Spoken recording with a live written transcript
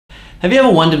Have you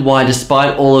ever wondered why,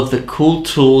 despite all of the cool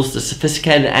tools, the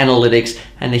sophisticated analytics,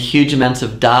 and the huge amounts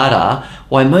of data,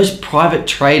 why most private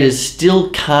traders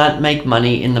still can't make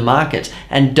money in the markets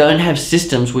and don't have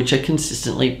systems which are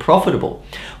consistently profitable?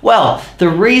 Well, the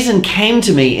reason came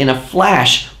to me in a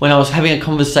flash when I was having a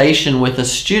conversation with a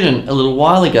student a little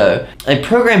while ago. They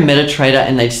programmed MetaTrader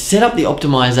and they'd set up the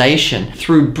optimization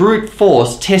through brute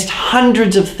force, test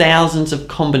hundreds of thousands of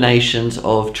combinations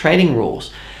of trading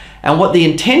rules. And what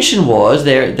the intention was,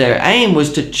 their aim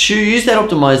was to use that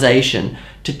optimization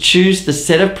to choose the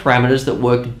set of parameters that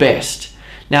worked best.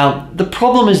 Now, the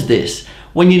problem is this: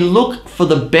 when you look for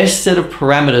the best set of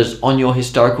parameters on your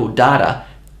historical data,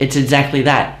 it's exactly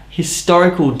that,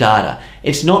 historical data.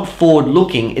 It's not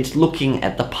forward-looking, it's looking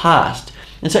at the past.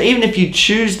 And so even if you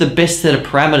choose the best set of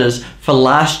parameters for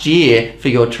last year for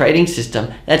your trading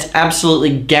system, that's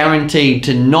absolutely guaranteed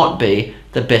to not be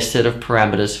the best set of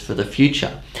parameters for the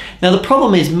future. Now, the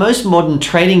problem is most modern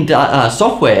trading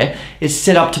software is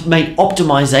set up to make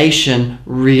optimization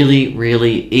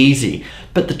really easy.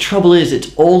 But the trouble is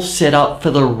it's all set up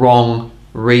for the wrong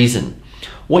reason.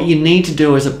 What you need to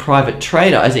do as a private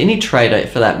trader, as any trader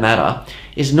for that matter,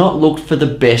 is not look for the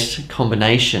best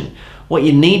combination. What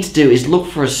you need to do is look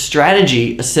for a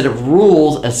strategy, a set of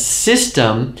rules, a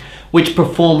system which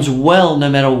performs well no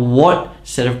matter what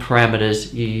set of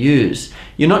parameters you use.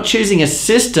 You're not choosing a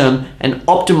system and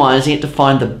optimizing it to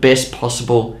find the best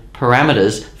possible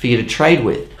parameters for you to trade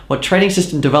with. What trading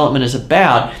system development is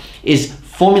about is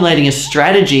formulating a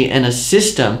strategy and a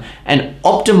system and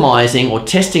optimizing or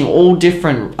testing all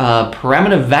different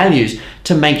parameter values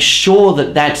to make sure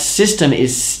that that system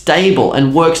is stable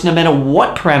and works no matter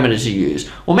what parameters you use.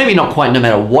 Or maybe not quite no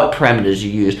matter what parameters you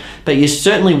use, but you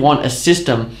certainly want a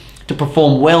system to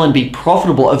perform well and be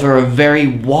profitable over a very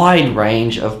wide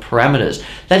range of parameters.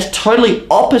 That's totally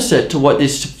opposite to what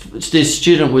this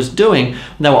student was doing.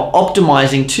 They were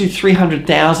optimizing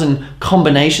 200,000-300,000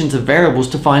 combinations of variables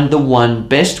to find the one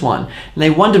best one. And they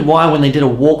wondered why when they did a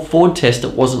walk forward test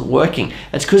it wasn't working.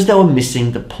 It's because they were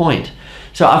missing the point.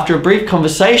 So after a brief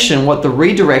conversation, what the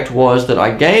redirect was that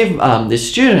I gave this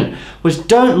student was,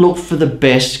 don't look for the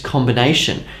best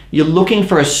combination. You're looking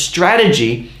for a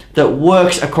strategy that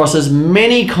works across as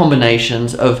many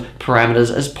combinations of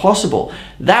parameters as possible.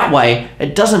 That way,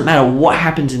 it doesn't matter what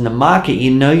happens in the market,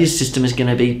 you know your system is going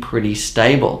to be pretty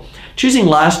stable. Choosing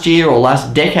last year or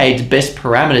last decade's best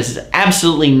parameters is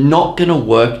absolutely not going to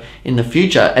work in the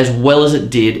future as well as it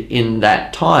did in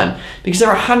that time, because there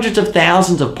are hundreds of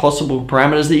thousands of possible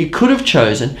parameters that you could have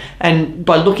chosen, and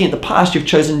by looking at the past, you've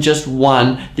chosen just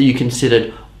one that you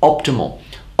considered optimal.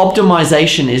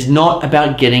 Optimization is not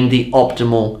about getting the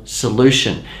optimal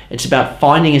solution. It's about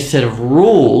finding a set of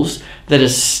rules that are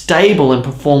stable and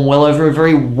perform well over a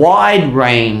very wide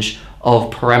range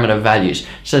of parameter values.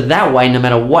 So that way, no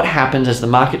matter what happens as the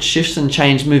market shifts and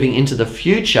changes moving into the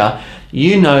future,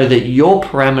 you know that your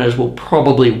parameters will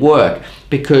probably work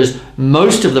because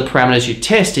most of the parameters you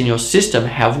test in your system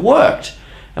have worked.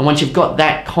 And once you've got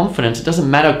that confidence, it doesn't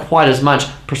matter quite as much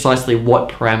precisely what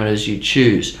parameters you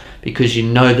choose, because you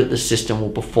know that the system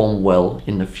will perform well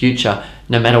in the future,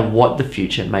 no matter what the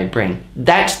future may bring.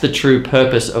 That's the true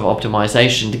purpose of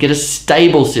optimization, to get a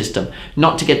stable system,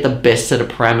 not to get the best set of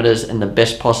parameters and the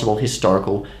best possible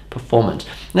historical performance.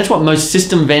 And that's what most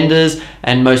system vendors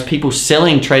and most people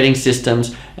selling trading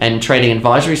systems and trading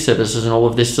advisory services and all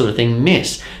of this sort of thing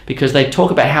miss, because they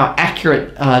talk about how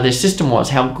accurate their system was,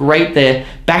 how great their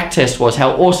backtest was,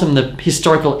 how awesome the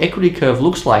historical equity curve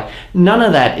looks like. None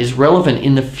of that is relevant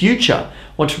in the future.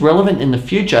 What's relevant in the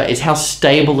future is how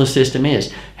stable the system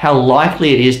is, how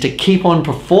likely it is to keep on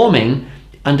performing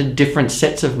under different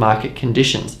sets of market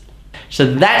conditions.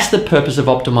 So that's the purpose of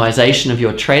optimization of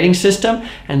your trading system,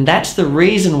 and that's the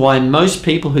reason why most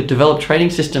people who develop trading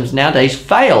systems nowadays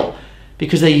fail,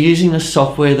 because they're using the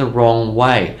software the wrong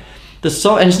way.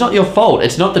 And it's not your fault.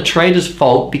 It's not the trader's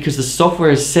fault, because the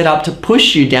software is set up to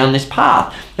push you down this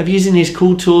path of using these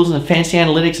cool tools and the fancy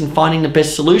analytics and finding the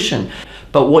best solution.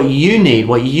 But what you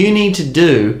need to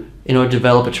do in order to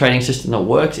develop a trading system that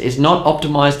works is not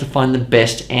optimize to find the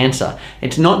best answer.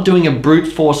 It's not doing a brute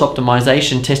force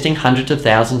optimization, testing hundreds of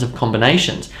thousands of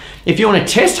combinations. If you want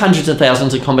to test hundreds of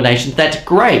thousands of combinations, that's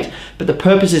great, but the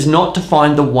purpose is not to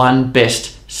find the one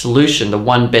best solution, the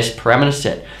one best parameter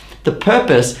set. The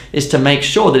purpose is to make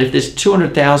sure that if there's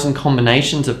 200,000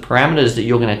 combinations of parameters that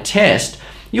you're going to test,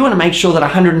 you want to make sure that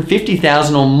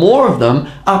 150,000 or more of them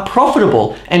are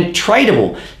profitable and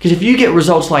tradable. Because if you get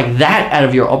results like that out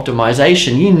of your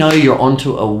optimization, you know you're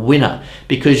onto a winner,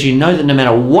 because you know that no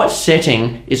matter what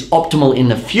setting is optimal in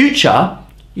the future,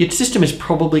 your system is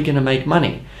probably going to make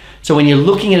money. So when you're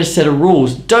looking at a set of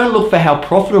rules, don't look for how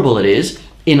profitable it is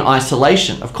in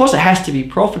isolation. Of course, it has to be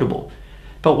profitable.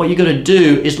 But what you got to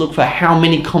do is look for how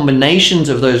many combinations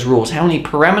of those rules, how many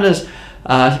parameters,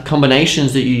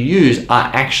 combinations that you use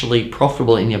are actually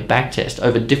profitable in your backtest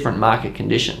over different market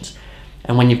conditions.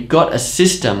 And when you've got a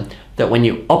system that when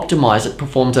you optimize it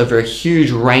performs over a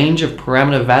huge range of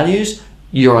parameter values,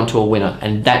 you're onto a winner.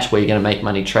 And that's where you're going to make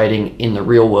money trading in the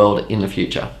real world in the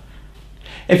future.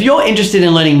 If you're interested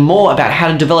in learning more about how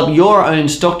to develop your own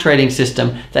stock trading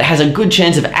system that has a good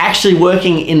chance of actually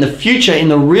working in the future in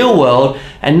the real world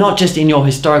and not just in your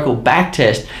historical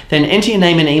backtest, then enter your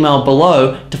name and email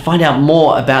below to find out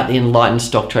more about the Enlightened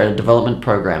Stock Trader Development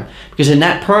Program. Because in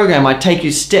that program, I take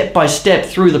you step by step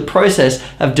through the process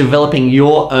of developing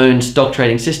your own stock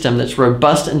trading system that's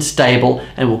robust and stable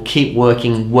and will keep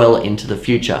working well into the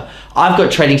future. I've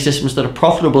got trading systems that are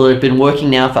profitable that have been working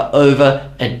now for over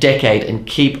a decade and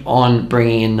keep on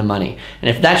bringing in the money.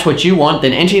 And if that's what you want,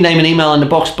 then enter your name and email in the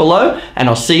box below, and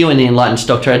I'll see you in the Enlightened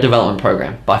Stock Trader Development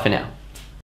Program. Bye for now.